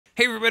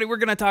Hey everybody, we're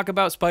going to talk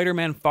about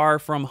Spider-Man Far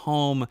From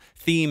Home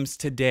themes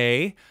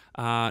today.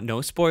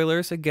 No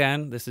spoilers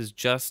again. This is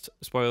just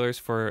spoilers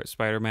for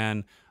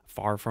Spider-Man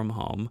Far From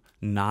Home,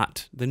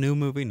 not the new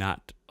movie,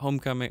 not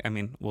Homecoming. I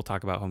mean, we'll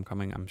talk about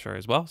Homecoming, I'm sure,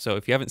 as well. So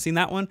if you haven't seen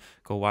that one,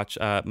 go watch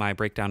my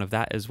breakdown of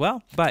that as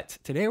well. But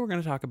today we're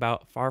going to talk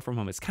about Far From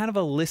Home. It's kind of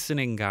a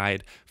listening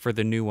guide for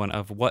the new one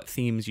of what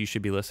themes you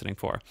should be listening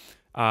for.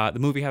 The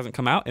movie hasn't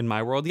come out in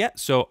my world yet,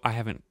 so I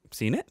haven't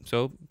seen it.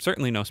 So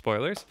certainly no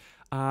spoilers.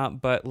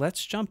 But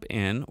let's jump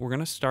in. We're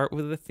going to start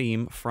with the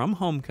theme from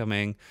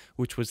Homecoming,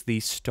 which was the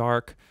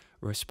Stark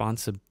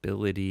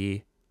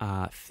responsibility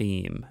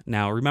theme.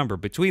 Now, remember,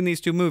 between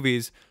these two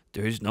movies,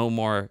 there's no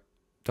more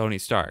Tony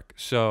Stark.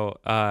 So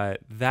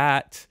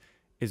that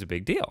is a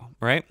big deal,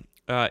 right?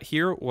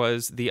 Here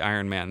was the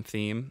Iron Man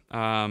theme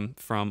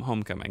from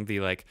Homecoming,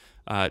 the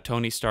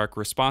Tony Stark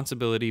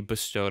responsibility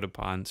bestowed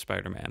upon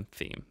Spider-Man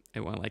theme.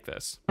 It went like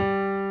this.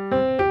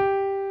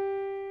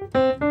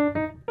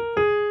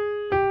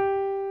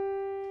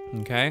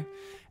 Okay,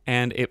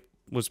 and it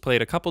was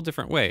played a couple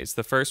different ways.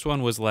 The first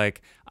one was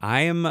like,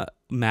 I am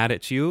mad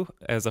at you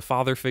as a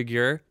father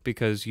figure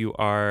because you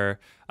are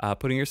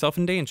putting yourself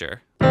in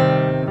danger.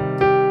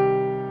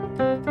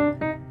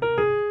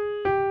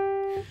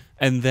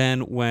 And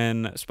then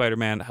when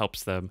Spider-Man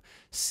helps them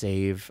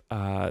save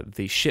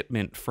the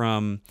shipment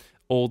from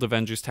old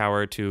Avengers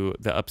Tower to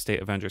the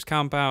upstate Avengers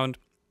compound,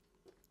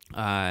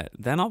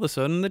 then all of a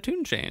sudden the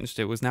tune changed.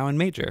 It was now in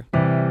major.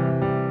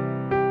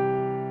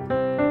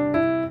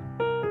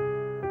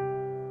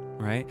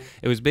 Right?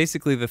 It was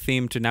basically the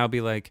theme to now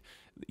be like,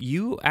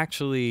 you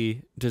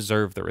actually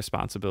deserve the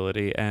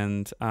responsibility,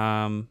 and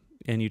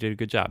you did a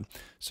good job.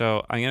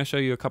 So I'm going to show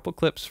you a couple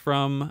clips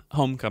from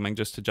Homecoming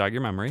just to jog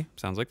your memory.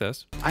 Sounds like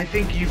this. I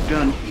think you've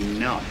done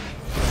enough.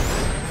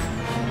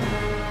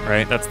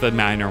 Right? That's the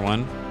minor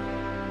one.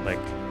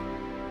 Like,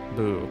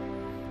 boo.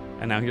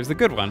 And now here's the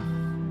good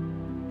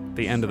one.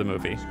 The end of the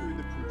movie.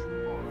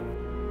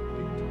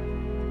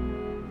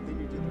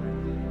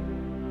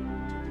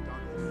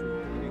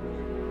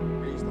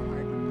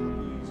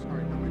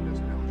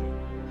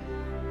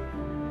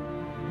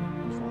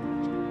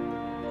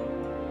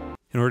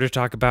 In order to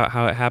talk about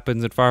how it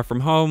happens in Far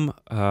From Home,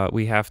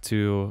 we have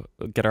to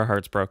get our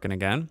hearts broken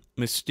again.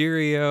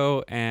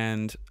 Mysterio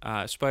and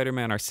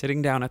Spider-Man are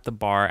sitting down at the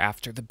bar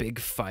after the big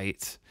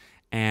fight,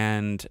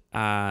 and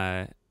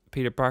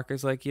Peter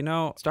Parker's like, you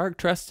know, Stark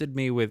trusted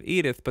me with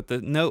Edith, but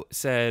the note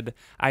said,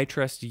 I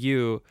trust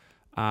you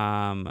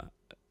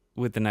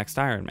with the next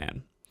Iron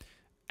Man.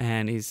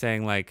 And he's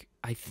saying, like,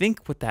 I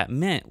think what that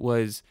meant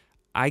was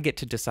I get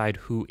to decide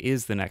who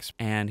is the next.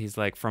 And he's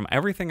like, from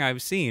everything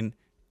I've seen,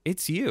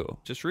 it's you.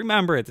 Just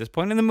remember, at this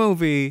point in the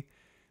movie,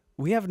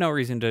 we have no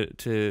reason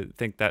to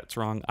think that's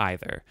wrong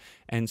either.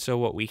 And so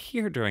what we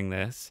hear during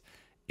this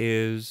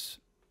is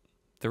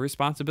the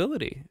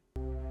responsibility.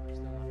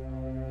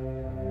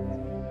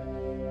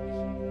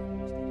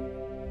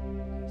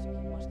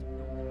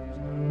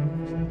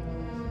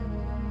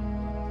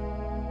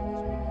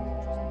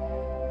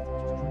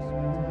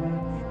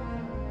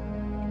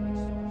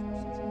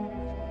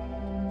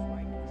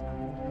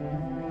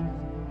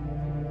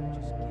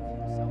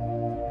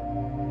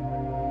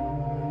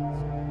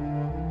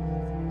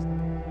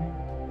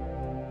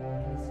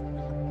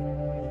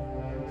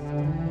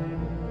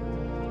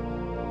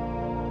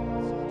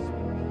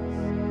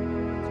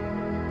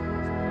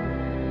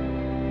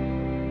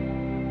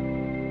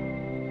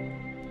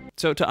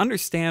 So to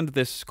understand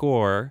this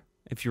score,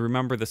 if you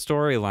remember the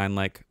storyline,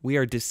 like, we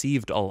are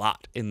deceived a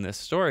lot in this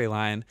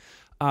storyline,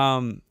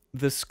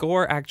 the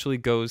score actually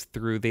goes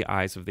through the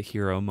eyes of the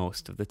hero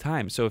most of the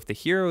time. So if the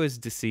hero is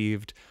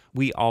deceived,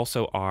 we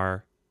also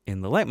are in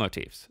the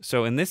leitmotifs.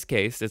 So in this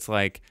case, it's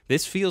like,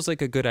 this feels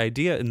like a good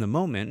idea in the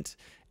moment,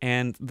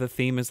 and the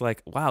theme is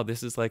like, wow,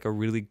 this is like a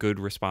really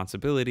good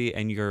responsibility,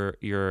 and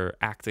you're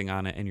acting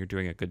on it, and you're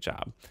doing a good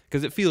job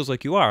because it feels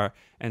like you are.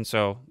 And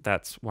so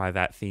that's why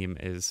that theme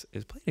is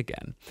played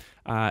again.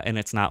 And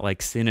it's not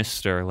like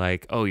sinister,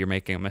 like, oh, you're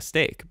making a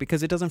mistake,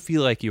 because it doesn't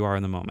feel like you are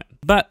in the moment.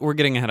 But we're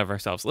getting ahead of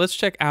ourselves. Let's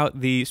check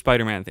out the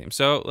Spider-Man theme.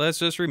 So let's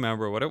just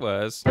remember what it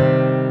was. Right?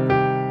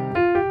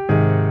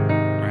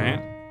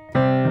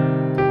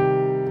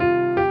 And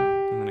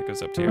then it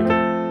goes up to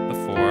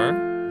the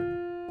 4.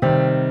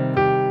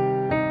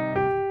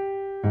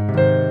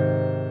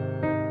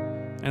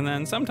 And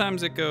then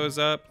sometimes it goes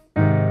up.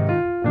 And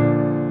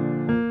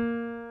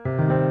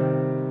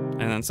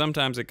then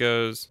sometimes it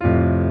goes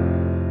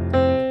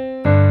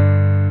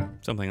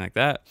something like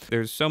that.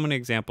 There's so many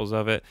examples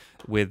of it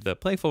with the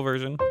playful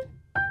version,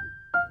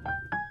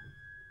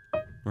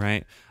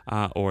 right?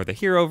 Or the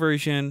hero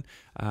version.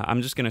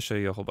 I'm just going to show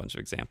you a whole bunch of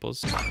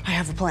examples. I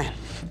have a plan.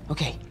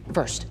 Okay,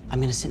 first, I'm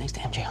going to sit next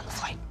to MJ on the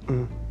flight.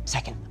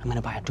 Second, I'm going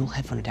to buy a dual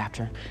headphone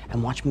adapter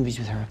and watch movies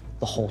with her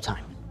the whole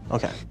time.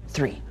 Okay.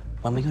 3,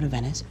 when we go to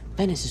Venice,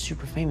 Venice is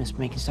super famous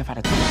for making stuff out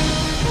of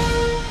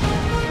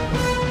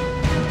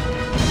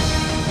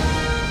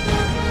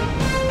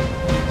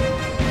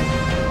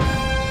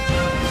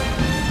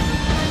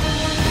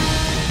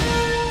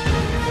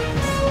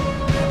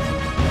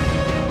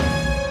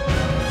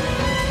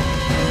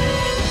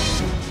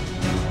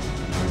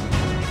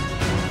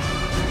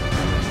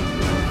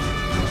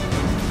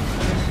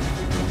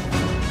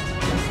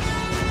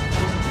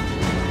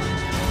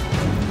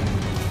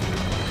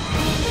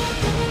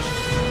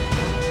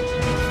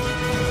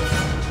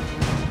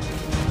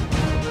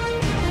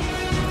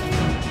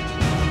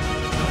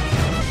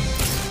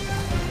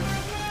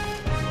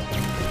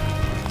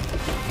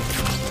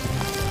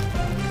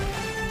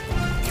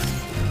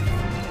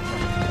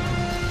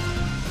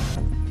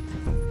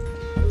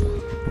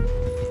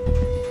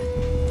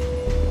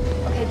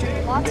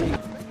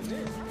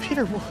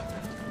matter?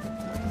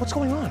 What's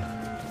going on?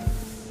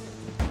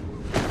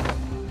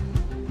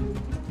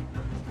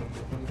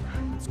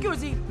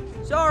 Scusi.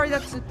 Sorry,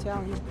 that's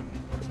Italian.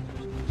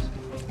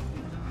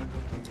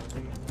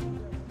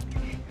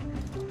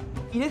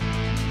 Edith?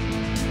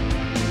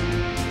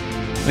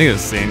 Look at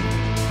this scene.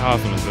 How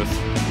awesome is this?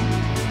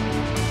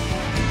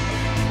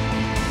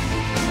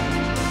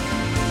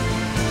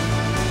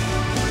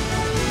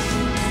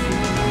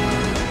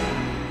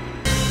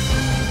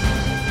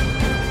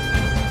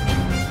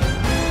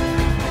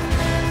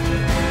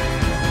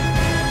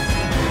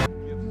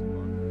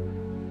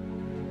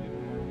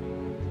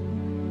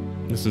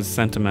 This is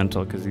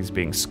sentimental because he's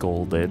being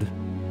scolded.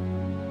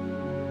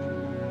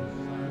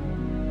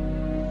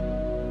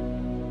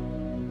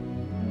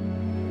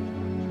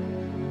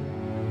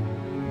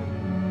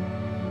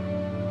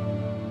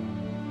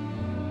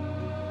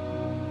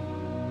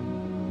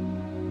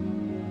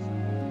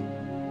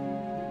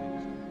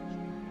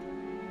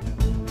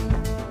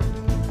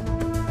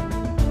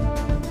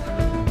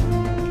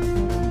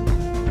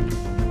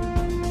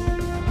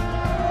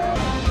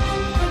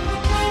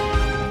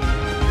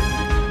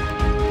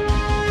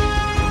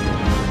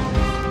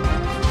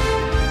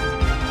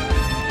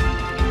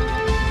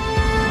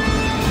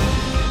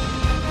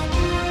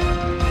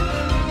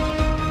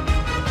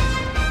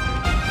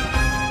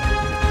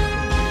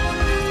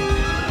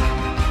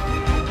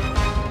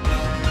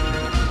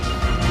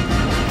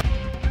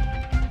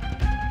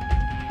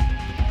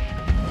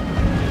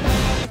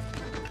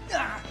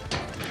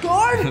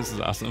 This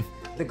is awesome.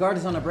 The guard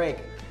is on a break.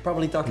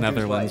 Probably talking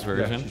Netherlands to his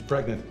wife. version. She's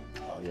pregnant.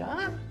 Oh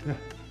ja?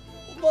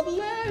 Wat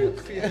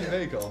leuk! Eerste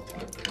week al.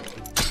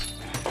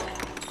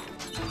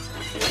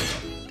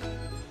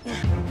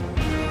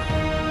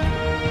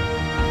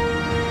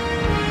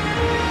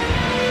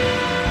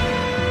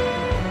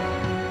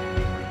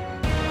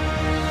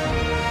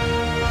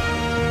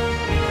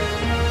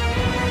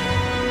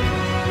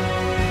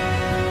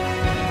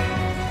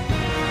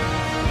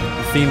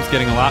 The theme's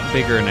getting a lot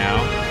bigger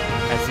now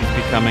as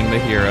he's becoming the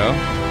hero.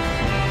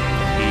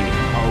 He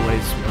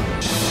always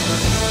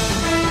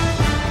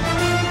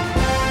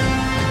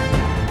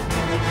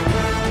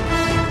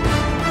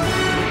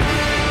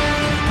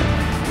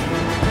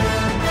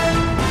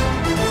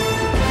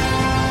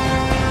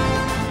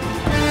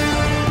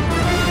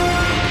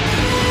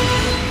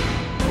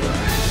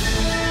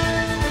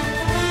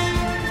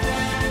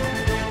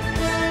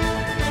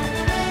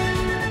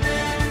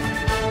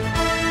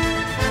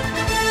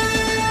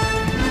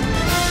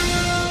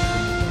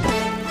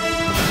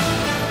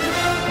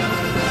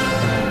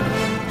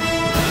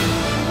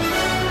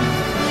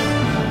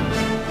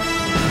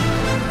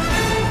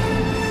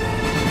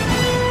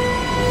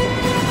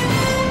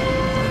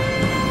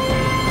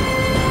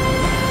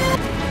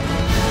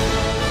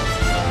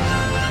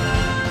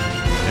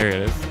There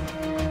it is.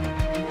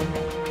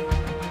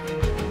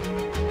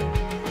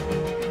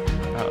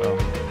 Uh-oh.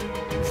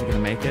 Is he gonna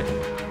make it?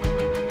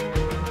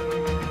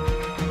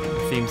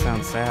 The theme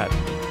sounds sad.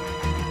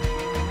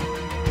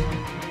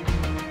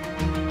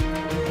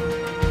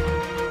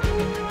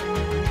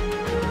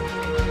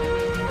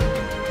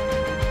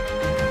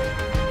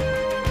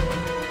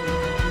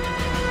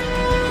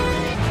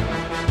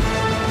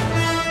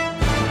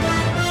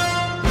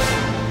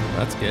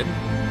 That's good.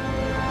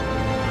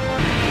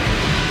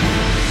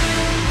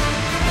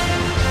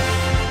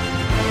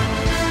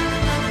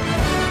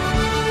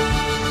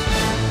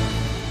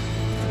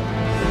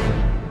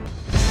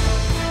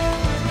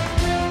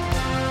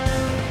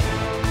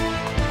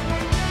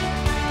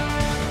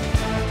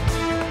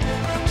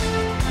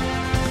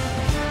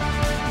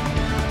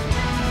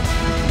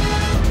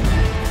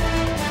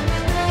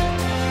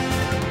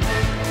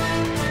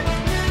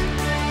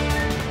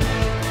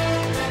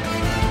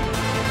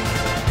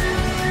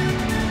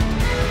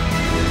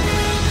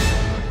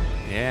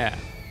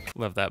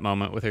 Love that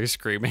moment with her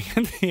screaming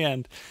at the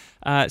end.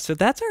 So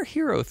that's our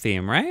hero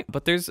theme, right?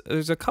 But there's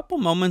a couple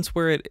moments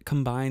where it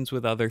combines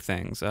with other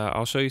things.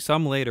 I'll show you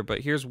some later,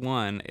 but here's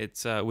one.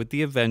 It's with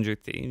the Avenger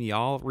theme.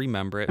 Y'all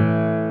remember it.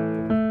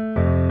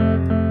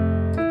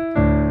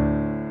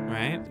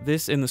 Right?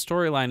 This in the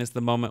storyline is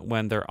the moment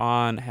when they're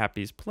on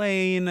Happy's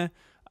plane.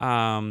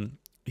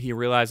 He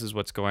realizes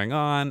what's going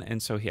on,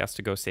 and so he has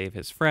to go save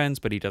his friends,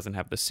 but he doesn't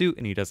have the suit,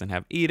 and he doesn't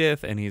have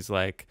Edith, and he's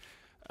like,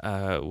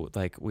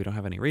 we don't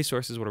have any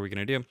resources. What are we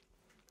going to do?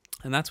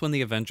 And that's when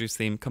the Avengers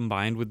theme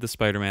combined with the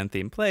Spider-Man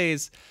theme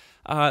plays.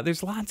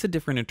 There's lots of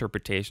different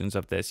interpretations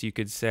of this. You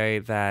could say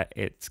that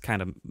it's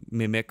kind of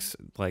mimics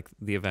like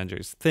the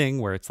Avengers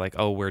thing, where it's like,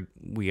 oh,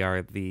 we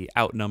are the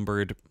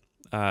outnumbered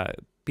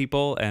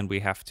people and we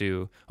have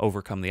to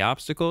overcome the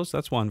obstacles.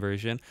 That's one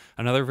version.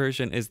 Another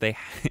version is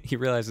he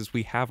realizes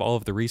we have all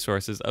of the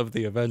resources of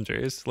the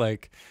Avengers.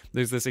 Like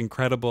there's this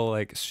incredible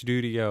like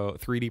studio,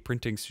 3D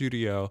printing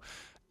studio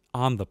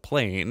on the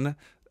plane.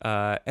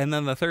 And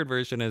then the third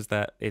version is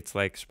that it's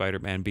like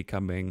Spider-Man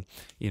becoming,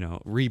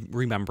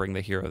 remembering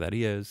the hero that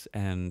he is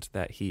and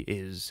that he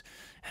is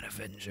an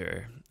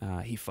Avenger.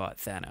 He fought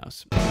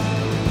Thanos.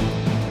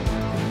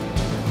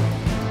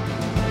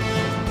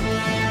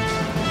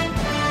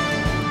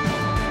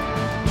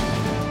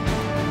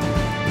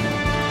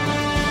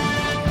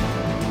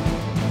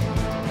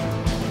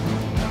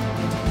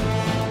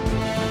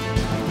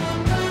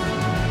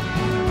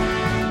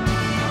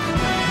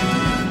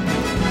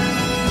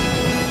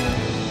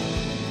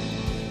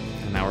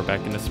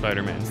 as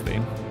Spider-Man's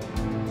theme.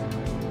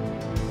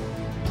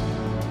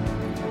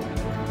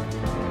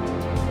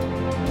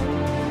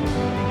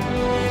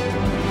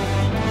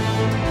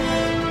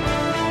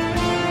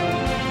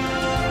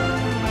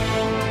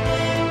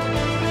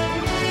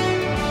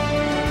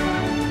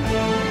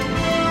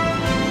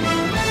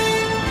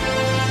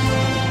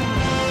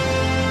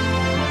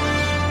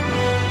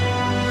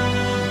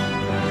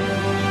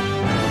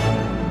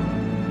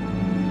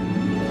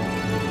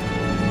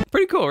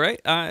 Pretty cool, right?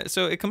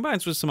 So it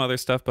combines with some other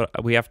stuff,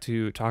 but we have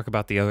to talk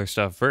about the other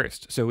stuff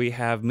first. So we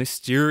have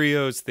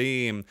Mysterio's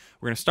theme.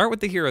 We're going to start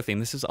with the hero theme.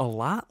 This is a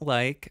lot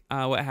like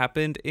what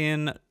happened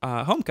in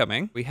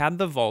Homecoming. We had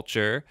the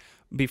Vulture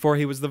before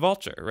he was the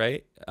Vulture,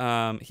 right?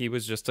 He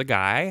was just a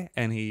guy,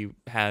 and he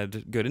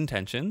had good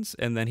intentions,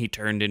 and then he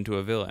turned into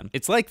a villain.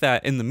 It's like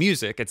that in the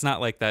music. It's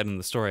not like that in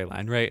the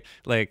storyline, right?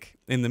 Like,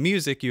 in the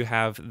music, you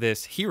have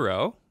this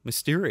hero,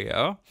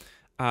 Mysterio,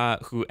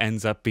 who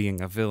ends up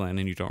being a villain,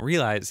 and you don't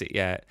realize it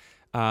yet.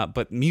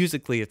 But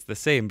musically, it's the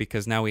same,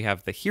 because now we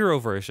have the hero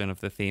version of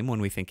the theme when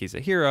we think he's a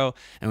hero,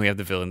 and we have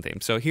the villain theme.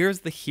 So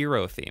here's the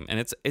hero theme, and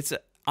it's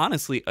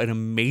honestly an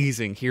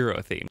amazing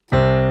hero theme.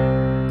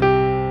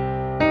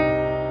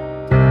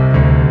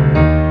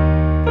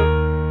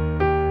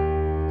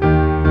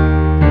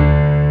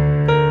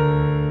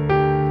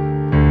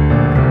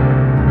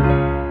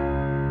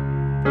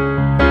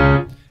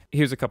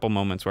 Here's a couple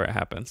moments where it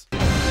happens.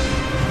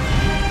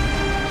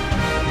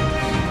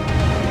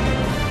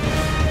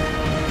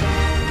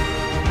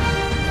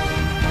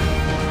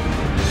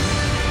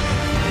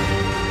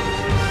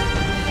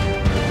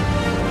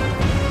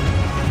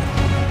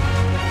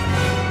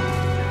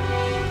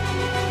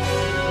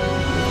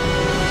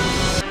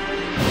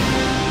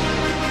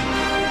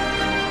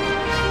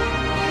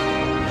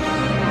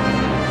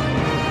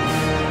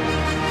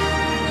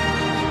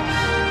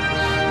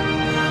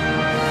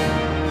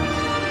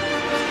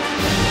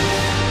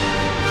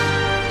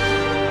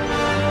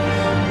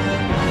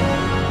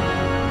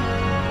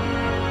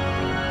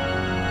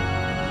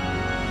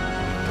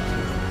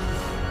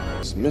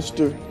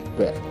 Mr.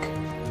 Beck.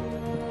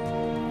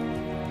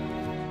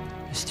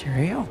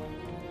 Mysterio?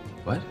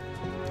 What?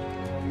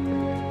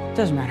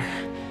 Doesn't matter.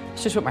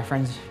 It's just what my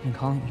friends have been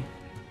calling me.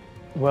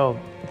 Well,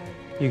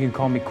 you can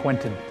call me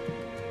Quentin.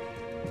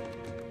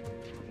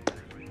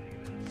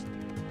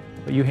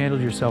 But you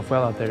handled yourself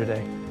well out there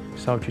today.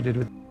 Saw what you did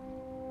with...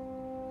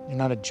 You're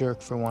not a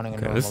jerk for wanting a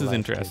normal This is life,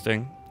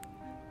 interesting.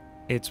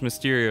 kid. It's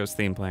Mysterio's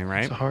theme playing,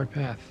 right? It's a hard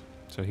path.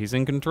 So he's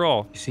in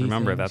control. You see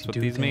Remember, things, that's you what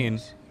do these mean.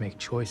 things, you make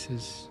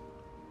choices.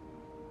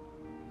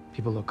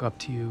 People look up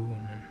to you,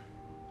 and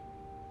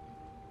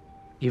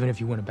even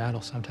if you win a battle,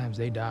 sometimes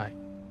they die.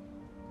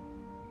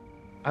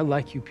 I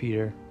like you,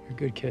 Peter. You're a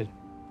good kid.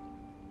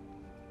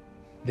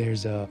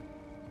 There's a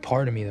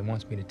part of me that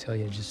wants me to tell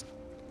you to just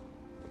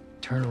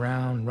turn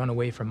around, run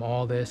away from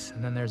all this,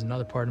 and then there's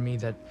another part of me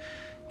that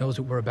knows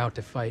that we're about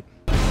to fight.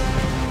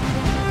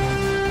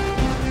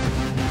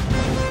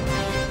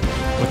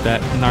 With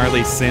that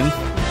gnarly synth.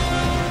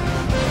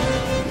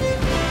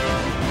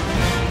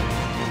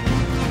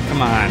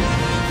 Come on.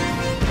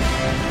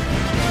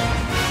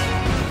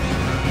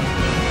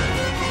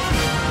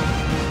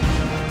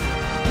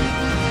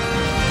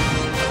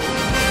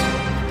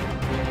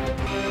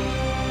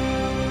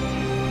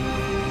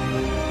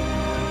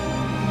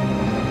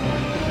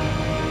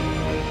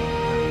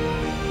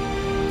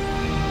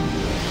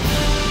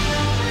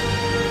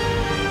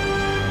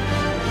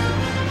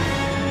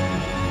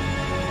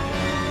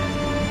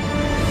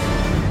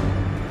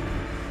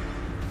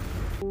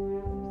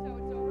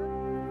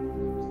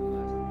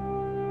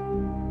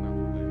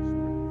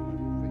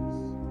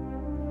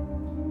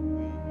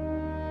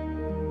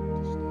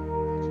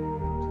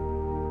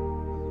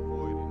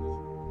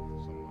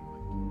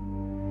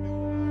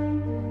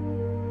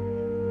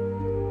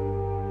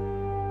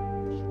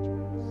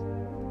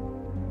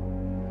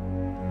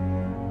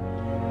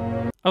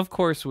 Of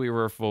course we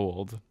were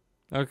fooled,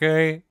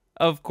 okay?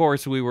 Of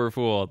course we were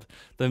fooled.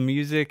 The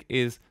music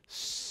is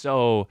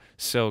so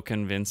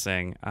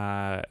convincing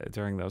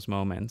during those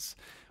moments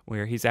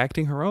where he's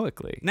acting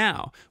heroically.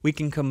 Now, we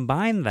can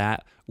combine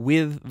that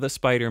with the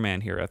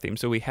Spider-Man hero theme.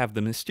 So we have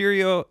the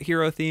Mysterio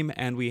hero theme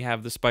and we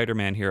have the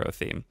Spider-Man hero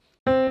theme.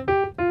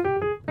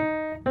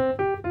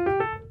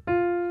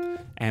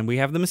 And we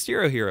have the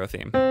Mysterio hero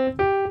theme.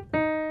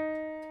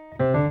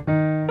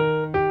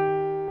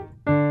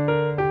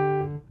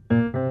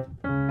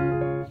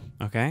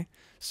 Okay,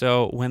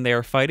 so when they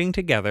are fighting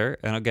together,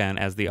 and again,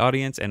 as the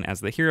audience and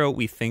as the hero,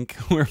 we think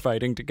we're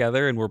fighting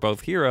together and we're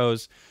both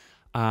heroes,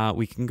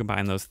 we can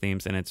combine those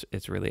themes, and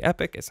it's really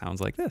epic. It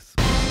sounds like this.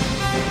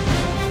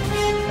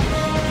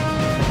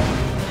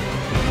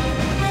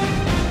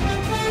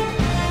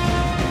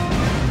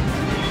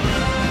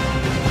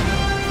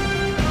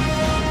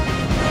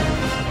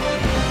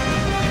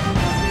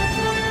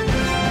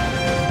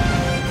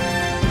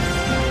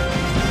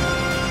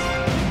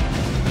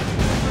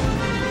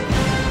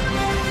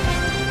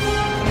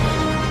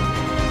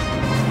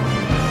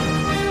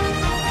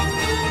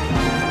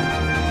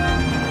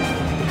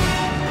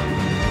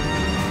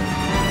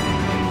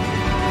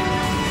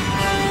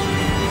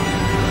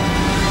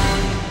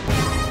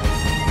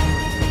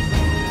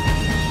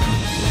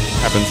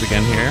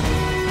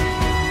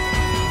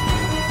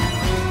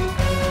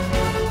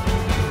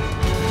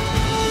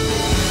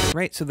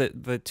 right. So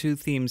the two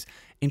themes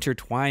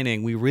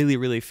intertwining, we really,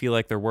 really feel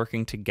like they're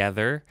working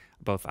together,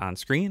 both on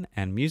screen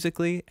and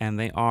musically, and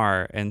they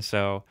are. And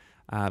so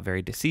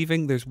very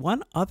deceiving. There's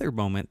one other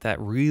moment that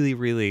really,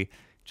 really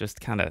just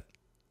kind of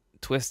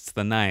twists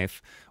the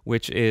knife,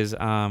 which is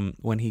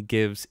when he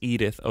gives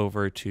Edith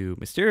over to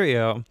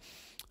Mysterio.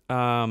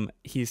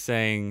 He's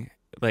saying,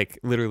 like,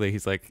 literally,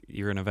 he's like,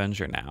 "You're an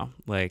Avenger now.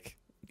 Like,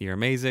 you're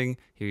amazing.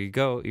 Here you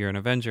go. You're an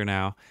Avenger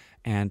now."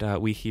 And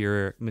we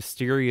hear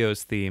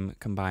Mysterio's theme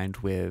combined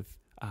with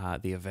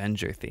the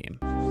Avenger theme.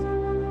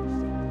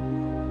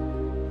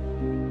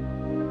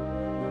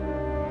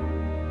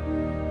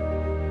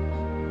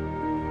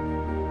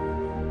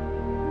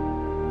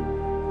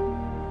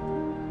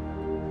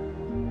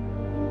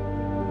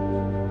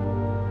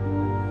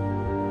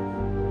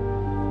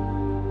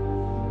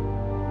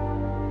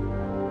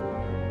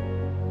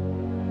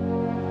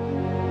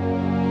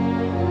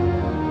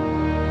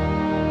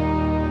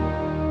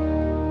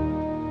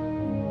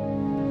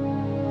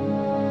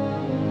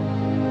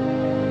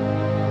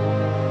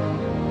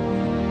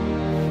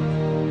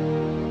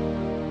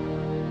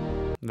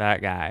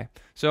 That guy.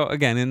 So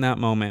again, in that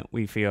moment,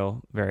 we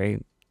feel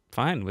very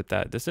fine with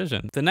that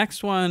decision. The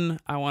next one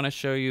I want to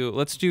show you,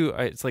 let's do,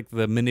 it's like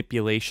the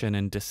manipulation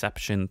and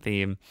deception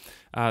theme.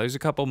 There's a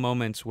couple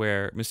moments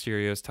where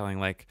Mysterio is telling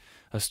like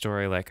a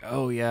story like,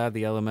 oh yeah,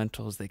 the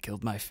elementals, they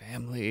killed my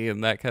family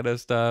and that kind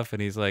of stuff.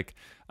 And he's like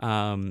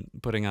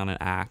putting on an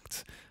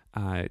act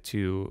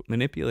to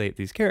manipulate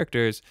these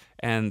characters.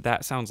 And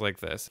that sounds like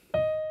this.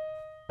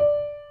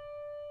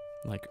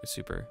 Like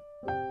super.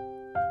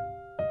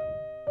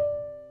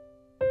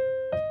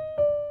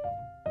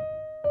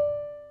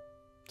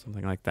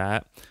 Something like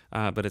that,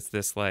 but it's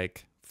this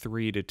like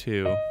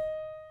 3-2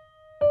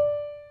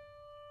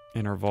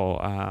 interval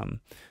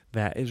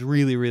that is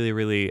really, really,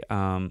 really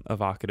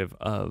evocative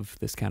of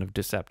this kind of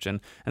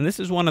deception. And this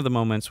is one of the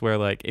moments where,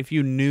 like, if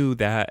you knew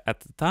that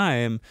at the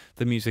time,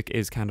 the music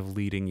is kind of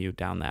leading you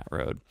down that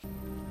road.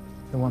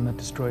 The one that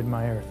destroyed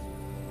my Earth.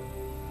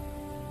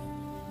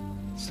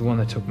 It's the one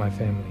that took my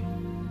family.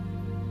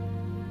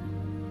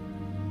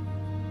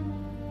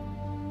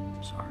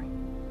 Sorry.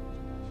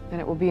 And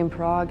it will be in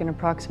Prague in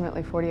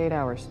approximately 48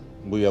 hours.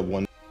 We have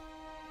one.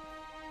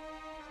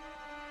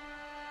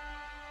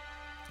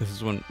 This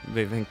is when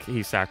they think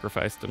he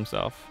sacrificed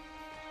himself.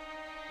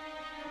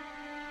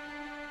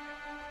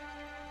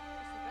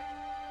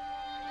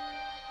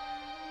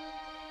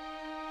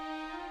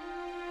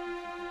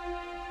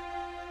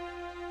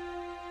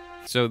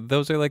 So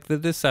those are like the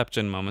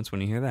deception moments when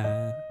you hear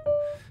that.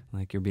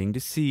 Like you're being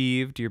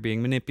deceived, you're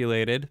being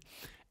manipulated.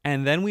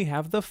 And then we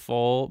have the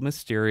full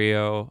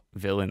Mysterio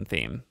villain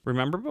theme.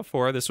 Remember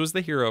before, this was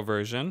the hero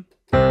version.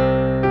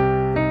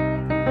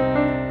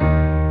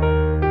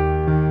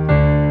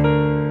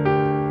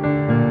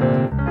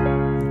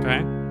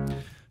 Okay.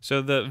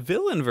 So the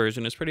villain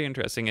version is pretty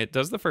interesting. It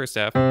does the first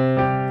half,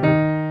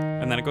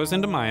 and then it goes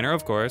into minor,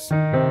 of course.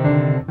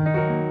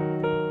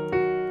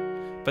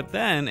 But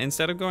then,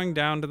 instead of going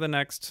down to the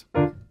next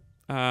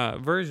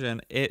version,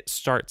 it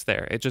starts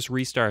there. It just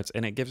restarts,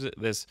 and it gives it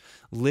this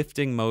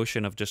lifting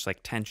motion of just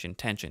like tension,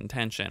 tension,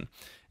 tension.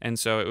 And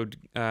so it would,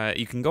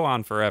 you can go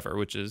on forever,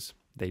 which is,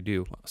 they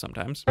do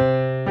sometimes.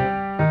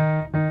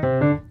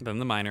 Then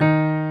the minor.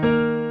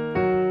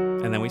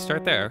 And then we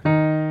start there.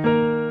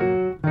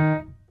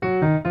 Then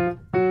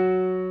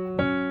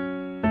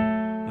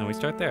we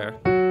start there.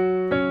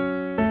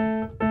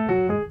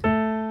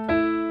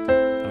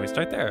 Then we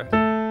start there.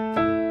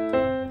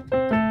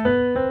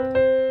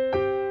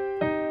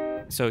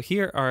 So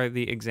here are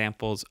the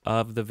examples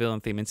of the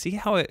villain theme, and see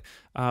how it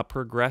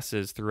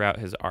progresses throughout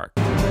his arc.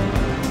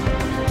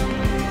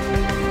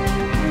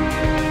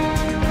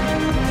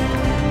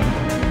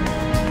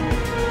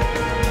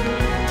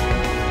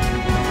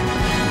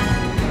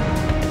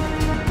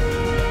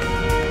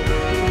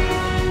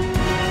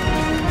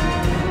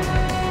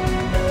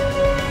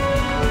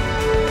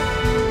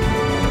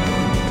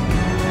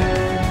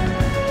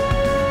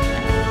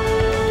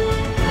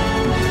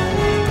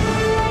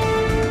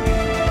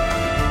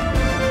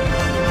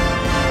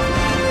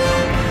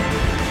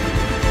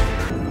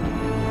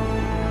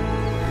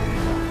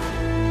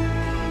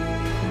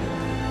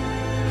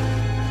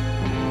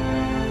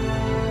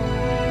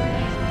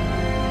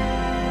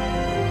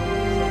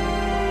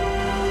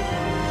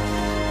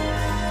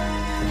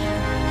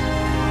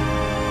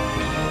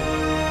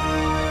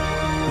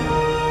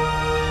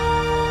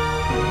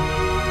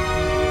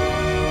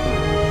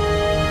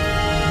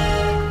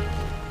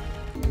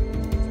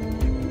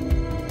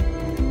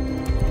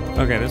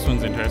 Okay, this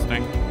one's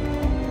interesting.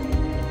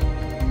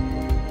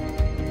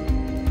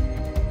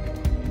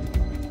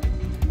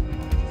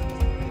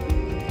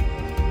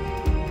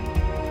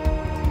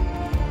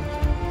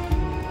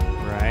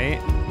 Right?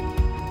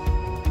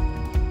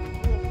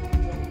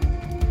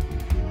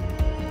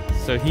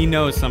 So he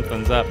knows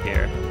something's up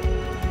here.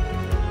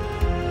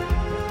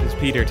 His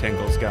Peter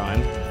tingle's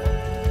going.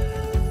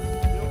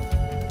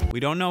 We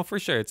don't know for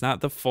sure. It's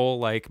not the full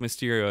like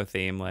Mysterio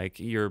theme, like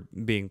you're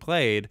being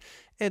played.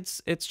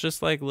 It's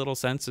just like little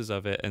senses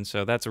of it, and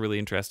so that's a really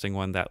interesting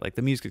one that like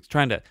the music's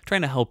trying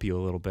to help you a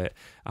little bit.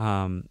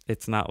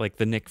 It's not like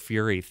the Nick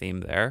Fury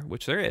theme there,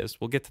 which there is.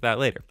 We'll get to that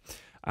later.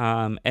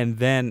 And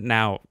then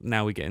now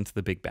we get into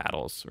the big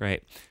battles,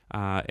 right?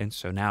 And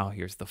so now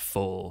here's the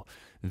full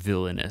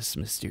villainous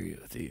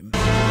Mysterio theme.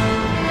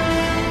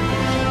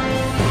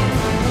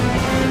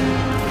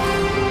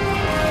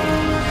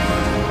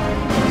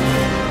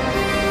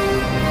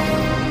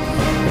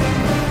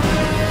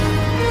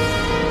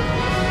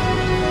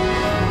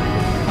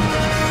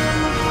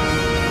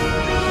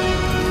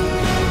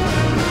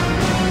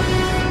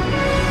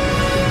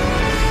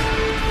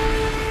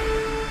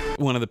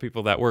 One of the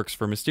people that works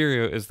for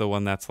Mysterio is the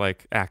one that's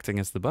like acting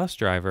as the bus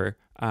driver.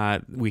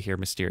 We hear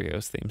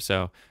Mysterio's theme.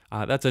 So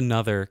that's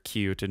another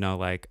cue to know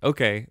like,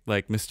 okay,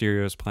 like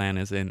Mysterio's plan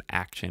is in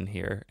action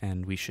here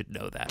and we should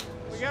know that.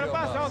 We got a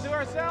bus all to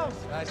ourselves.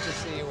 Nice to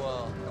see you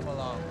all. Come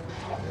along.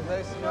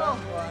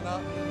 Why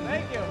not?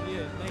 Thank you.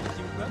 Yeah, thank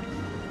you, bro.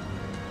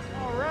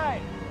 All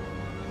right.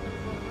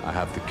 I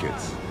have the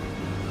kids.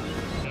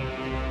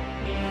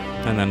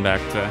 And then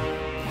back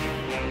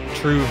to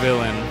true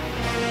villain.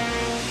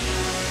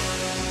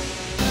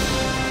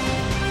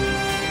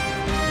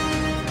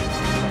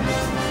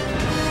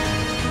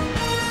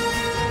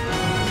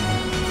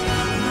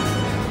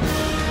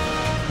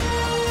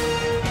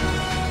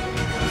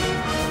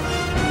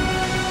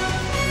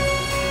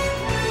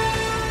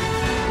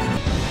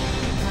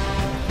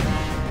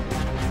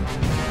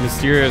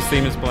 Mysterio's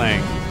theme is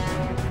playing,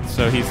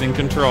 so he's in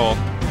control,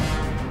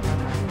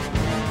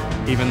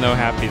 even though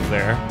Happy's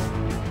there.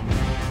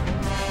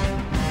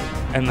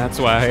 And that's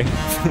why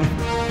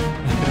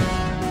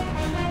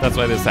that's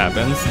why this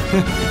happens.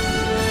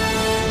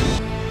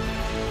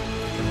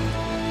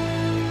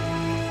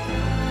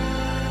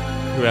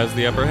 Who has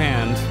the upper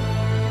hand?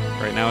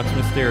 Right now it's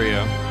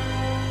Mysterio.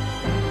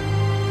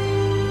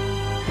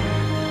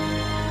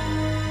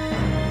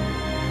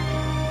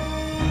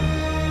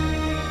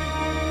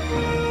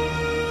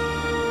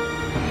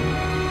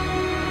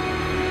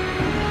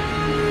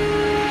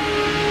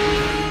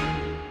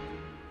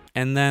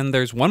 And then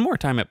there's one more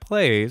time it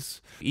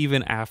plays.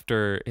 Even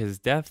after his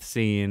death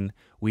scene,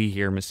 we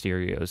hear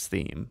Mysterio's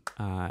theme.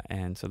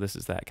 And so this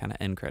is that kind of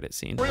end credit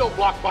scene. Real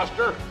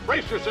blockbuster.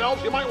 Brace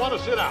yourselves. You might want to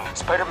sit down.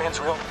 Spider-Man's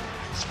real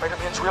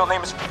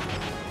name is...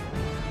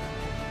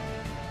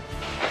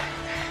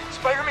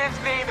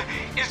 Spider-Man's name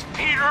is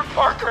Peter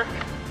Parker.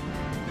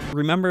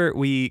 Remember,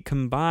 we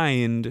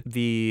combined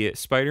the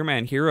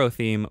Spider-Man hero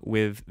theme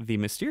with the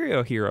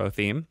Mysterio hero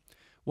theme.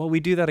 Well,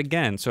 we do that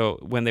again. So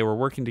when they were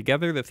working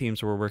together, the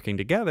themes were working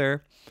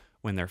together.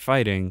 When they're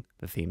fighting,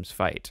 the themes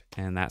fight.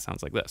 And that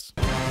sounds like this.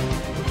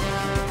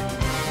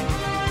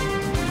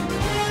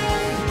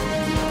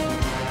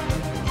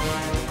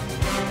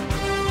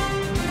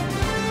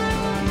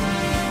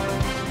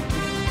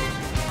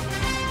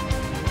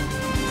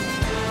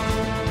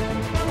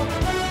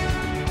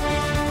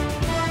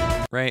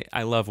 Right?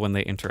 I love when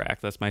they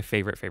interact. That's my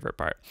favorite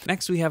part.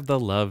 Next, we have the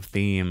love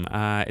theme.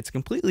 It's a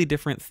completely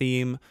different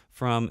theme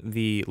from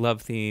the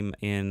love theme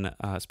in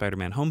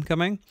Spider-Man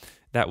Homecoming.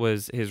 That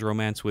was his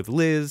romance with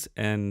Liz,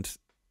 and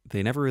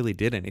they never really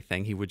did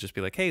anything. He would just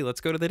be like, hey, let's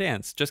go to the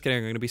dance. Just kidding,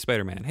 I'm going to be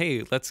Spider-Man.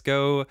 Hey, let's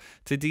go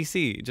to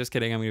DC. Just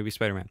kidding, I'm going to be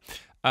Spider-Man.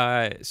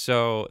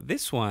 So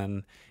this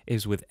one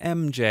is with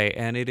MJ,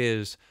 and it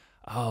is...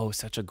 oh,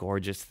 such a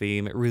gorgeous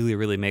theme. It really,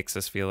 really makes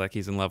us feel like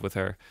he's in love with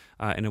her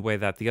in a way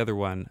that the other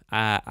one,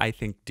 I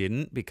think,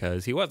 didn't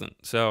because he wasn't.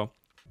 So,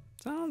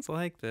 sounds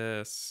like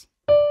this.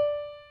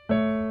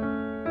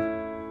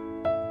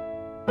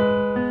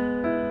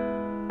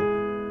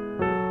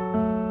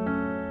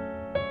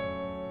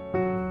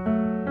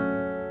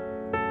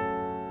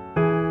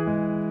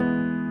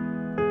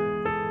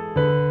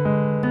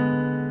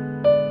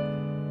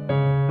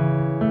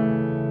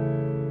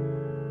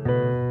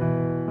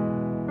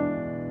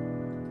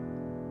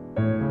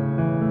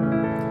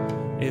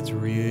 It's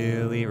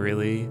really,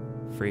 really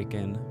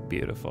freaking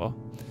beautiful.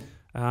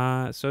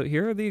 So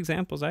here are the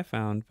examples I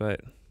found,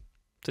 but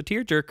it's a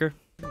tearjerker.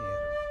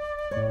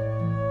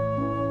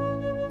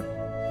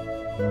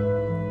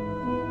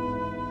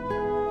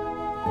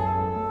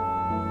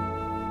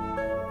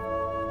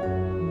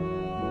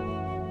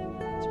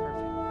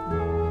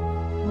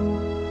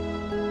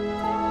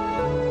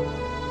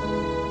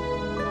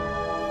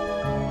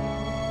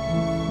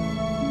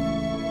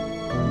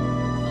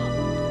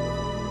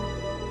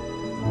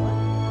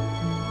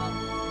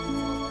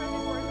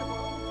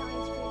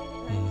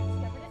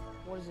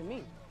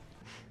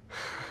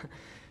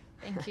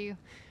 Thank you.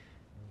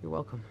 You're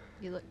welcome.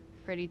 You look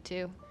pretty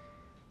too.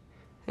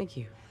 Thank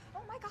you. Oh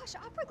my gosh,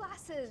 opera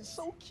glasses.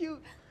 So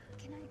cute.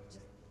 Can I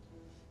just...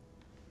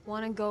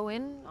 Want to go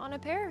in on a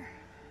pair?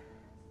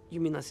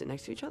 You mean let's sit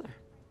next to each other?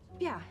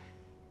 Yeah.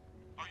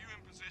 Are you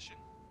in position?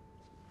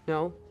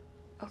 No.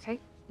 Okay.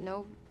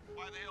 No.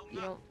 Why the hell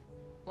You don't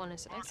want to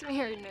sit next to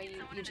me, or no,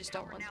 you just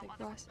don't want to take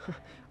cross?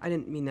 I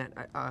didn't mean that.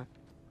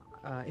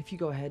 If you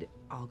go ahead,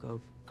 I'll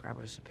go grab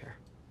us a pair.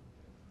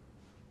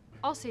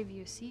 I'll save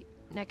you a seat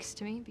next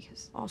to me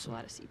because there's Awesome. a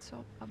lot of seats,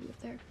 so I'll be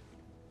up there.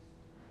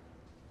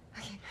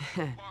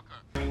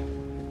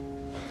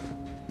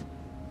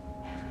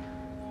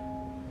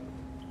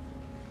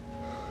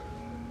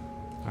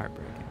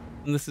 Heartbreaking.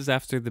 And this is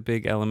after the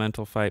big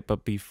elemental fight,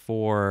 but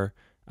before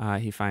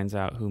he finds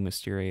out who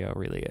Mysterio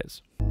really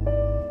is.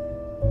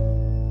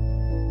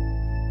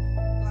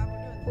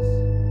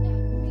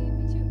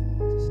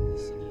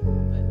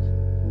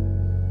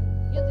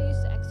 You know, they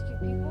used to execute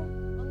people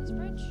on this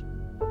bridge.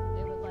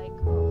 They would like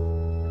put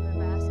them in a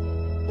basket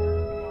and they would drown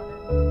in the water.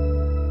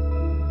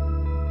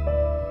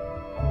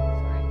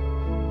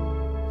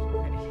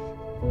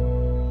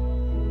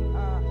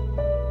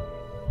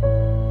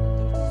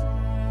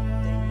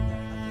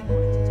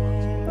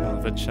 Oh,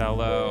 the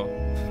cello.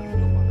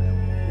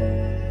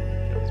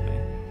 Kills me.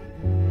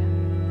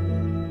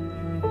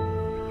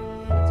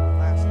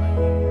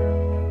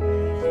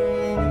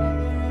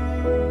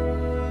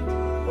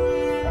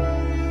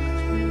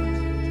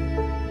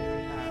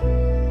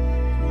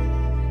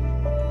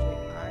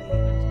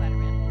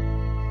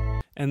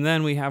 And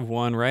then we have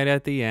one right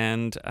at the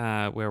end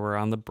where we're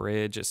on the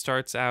bridge. It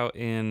starts out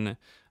in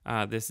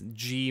this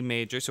G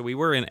major. So we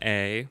were in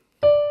A.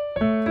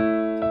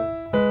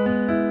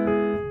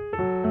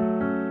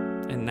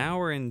 And now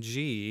we're in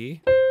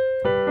G.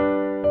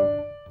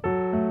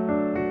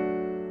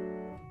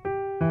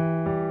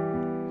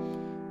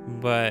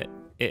 But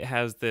it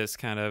has this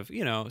kind of,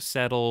 you know,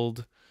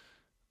 settled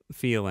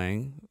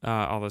feeling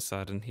all of a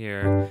sudden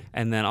here,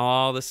 and then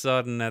all of a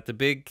sudden at the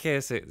big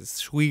kiss it's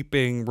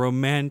sweeping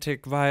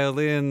romantic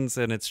violins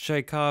and it's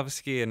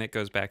Tchaikovsky and it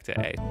goes back to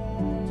A.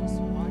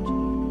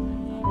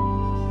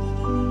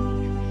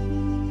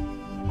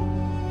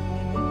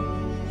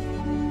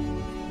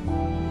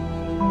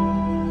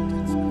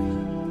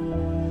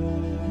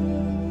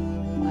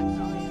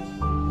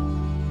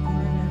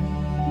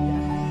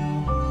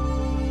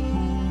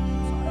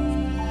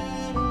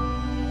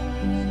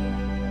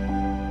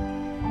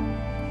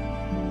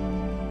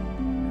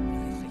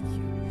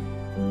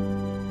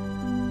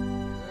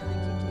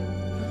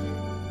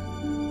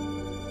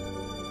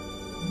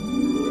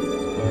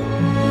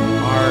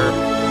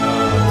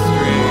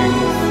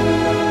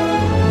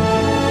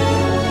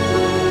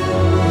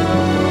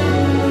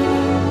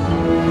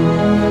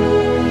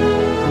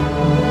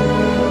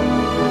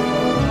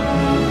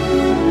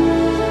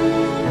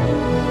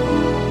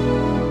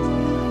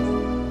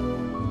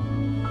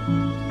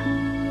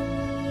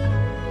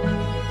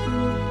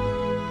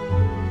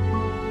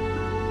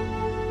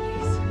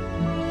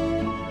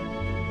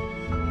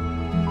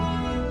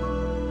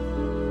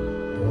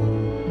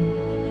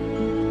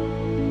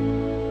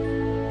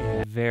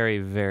 Very,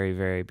 very,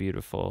 very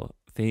beautiful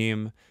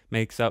theme.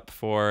 Makes up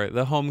for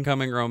the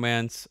homecoming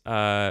romance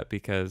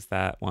because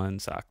that one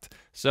sucked.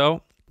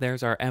 So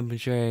there's our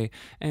MJ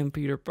and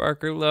Peter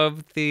Parker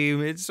love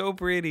theme. It's so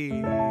pretty.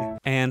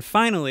 And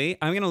finally,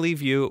 I'm going to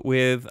leave you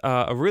with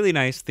a really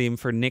nice theme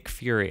for Nick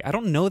Fury. I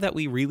don't know that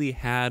we really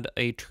had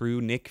a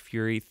true Nick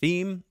Fury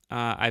theme.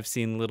 I've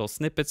seen little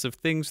snippets of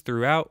things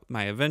throughout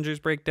my Avengers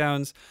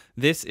breakdowns.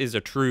 This is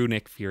a true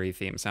Nick Fury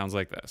theme. Sounds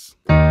like this.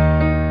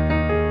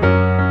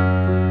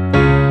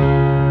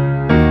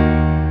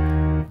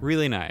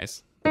 Really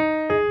nice.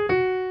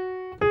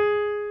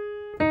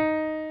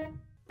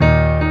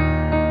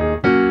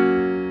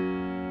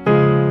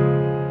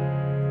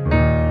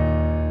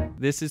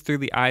 This is through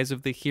the eyes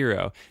of the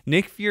hero.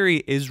 Nick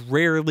Fury is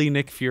rarely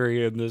Nick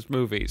Fury in this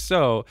movie.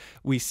 So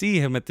we see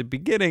him at the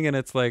beginning and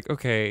it's like,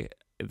 okay,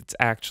 it's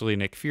actually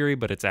Nick Fury,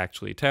 but it's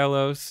actually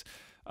Talos.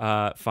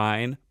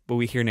 Fine. But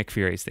we hear Nick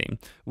Fury's theme.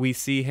 We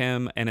see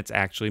him and it's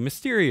actually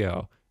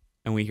Mysterio.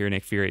 And we hear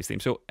Nick Fury's theme.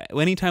 So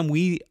anytime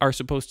we are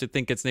supposed to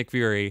think it's Nick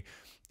Fury,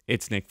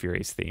 it's Nick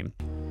Fury's theme.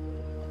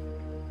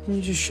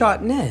 You just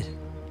shot Ned.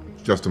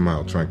 Just a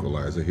mild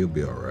tranquilizer. He'll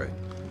be all right.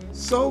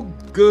 So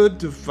good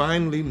to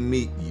finally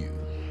meet you.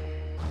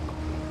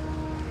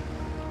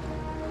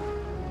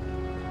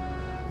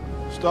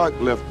 Stark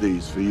left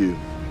these for you.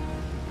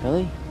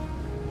 Really?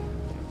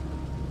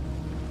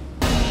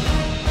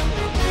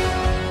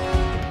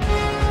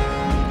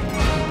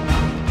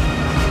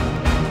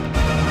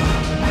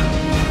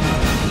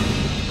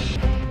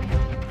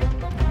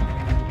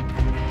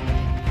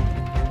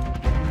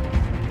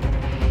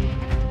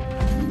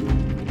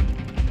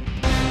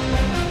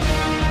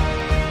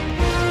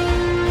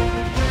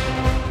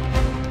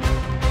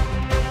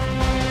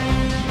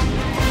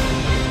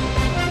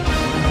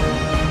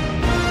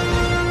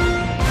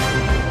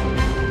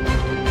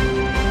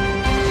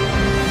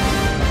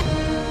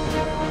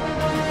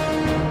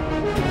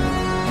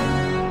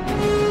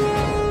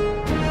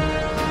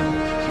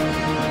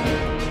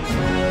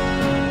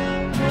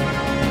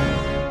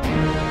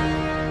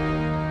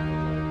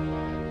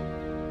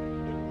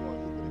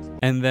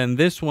 And then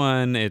this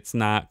one, it's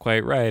not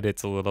quite right.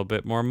 It's a little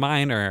bit more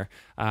minor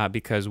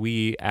because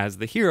we, as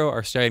the hero,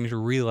 are starting to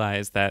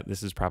realize that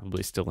this is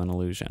probably still an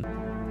illusion.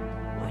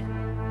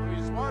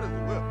 He's smart as a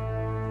whip.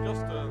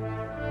 Just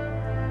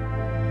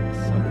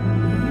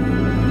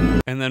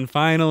And then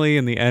finally,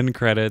 in the end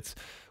credits,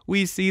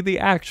 we see the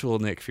actual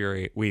Nick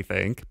Fury, we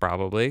think,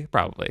 probably,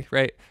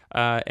 right?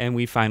 And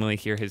we finally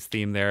hear his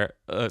theme there,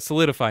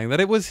 solidifying that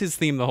it was his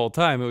theme the whole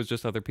time. It was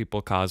just other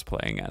people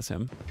cosplaying as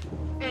him.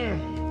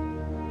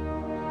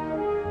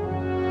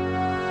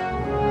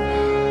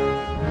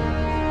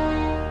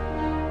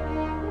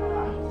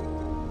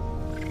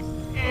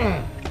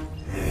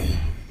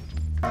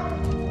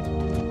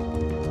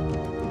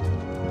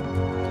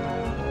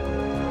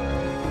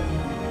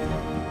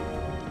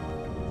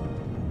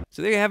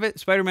 So there you have it,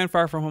 Spider-Man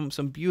Far From Home,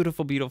 some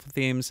beautiful, beautiful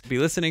themes. Be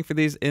listening for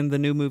these in the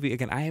new movie.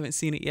 Again, I haven't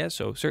seen it yet,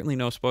 so certainly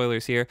no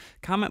spoilers here.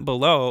 Comment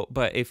below,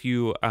 but if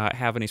you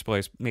have any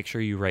spoilers, make sure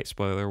you write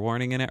spoiler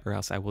warning in it, or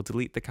else I will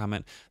delete the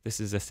comment.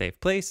 This is a safe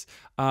place.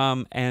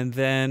 And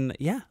then,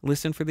 yeah,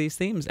 listen for these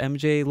themes.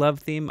 MJ Love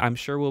theme, I'm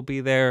sure will be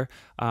there.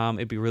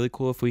 It'd be really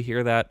cool if we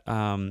hear that,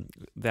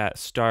 that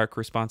Stark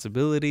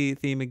Responsibility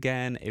theme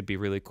again. It'd be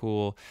really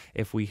cool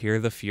if we hear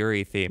the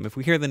Fury theme. If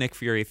we hear the Nick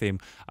Fury theme,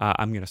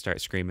 I'm going to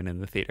start screaming in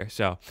the theater.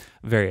 So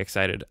very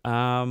excited.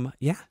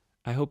 Yeah,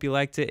 I hope you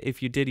liked it.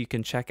 If you did, you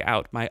can check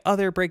out my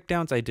other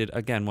breakdowns. I did,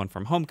 again, one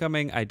from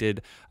Homecoming. I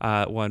did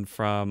one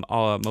from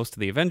most of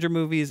the Avenger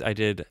movies. I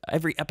did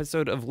every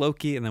episode of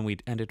Loki, and then we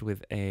ended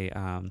with a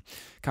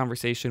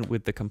conversation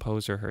with the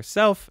composer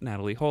herself,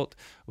 Natalie Holt,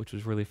 which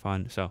was really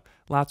fun. So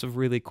lots of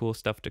really cool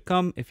stuff to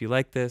come. If you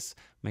like this,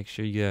 make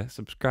sure you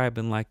subscribe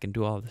and like and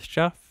do all this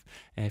stuff.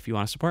 And if you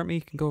want to support me,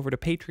 you can go over to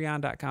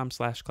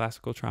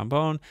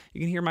patreon.com/classicaltrombone. You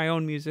can hear my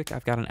own music.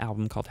 I've got an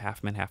album called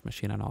Half Man, Half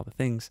Machine on all the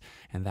things,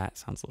 and that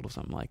sounds a little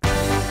something like that.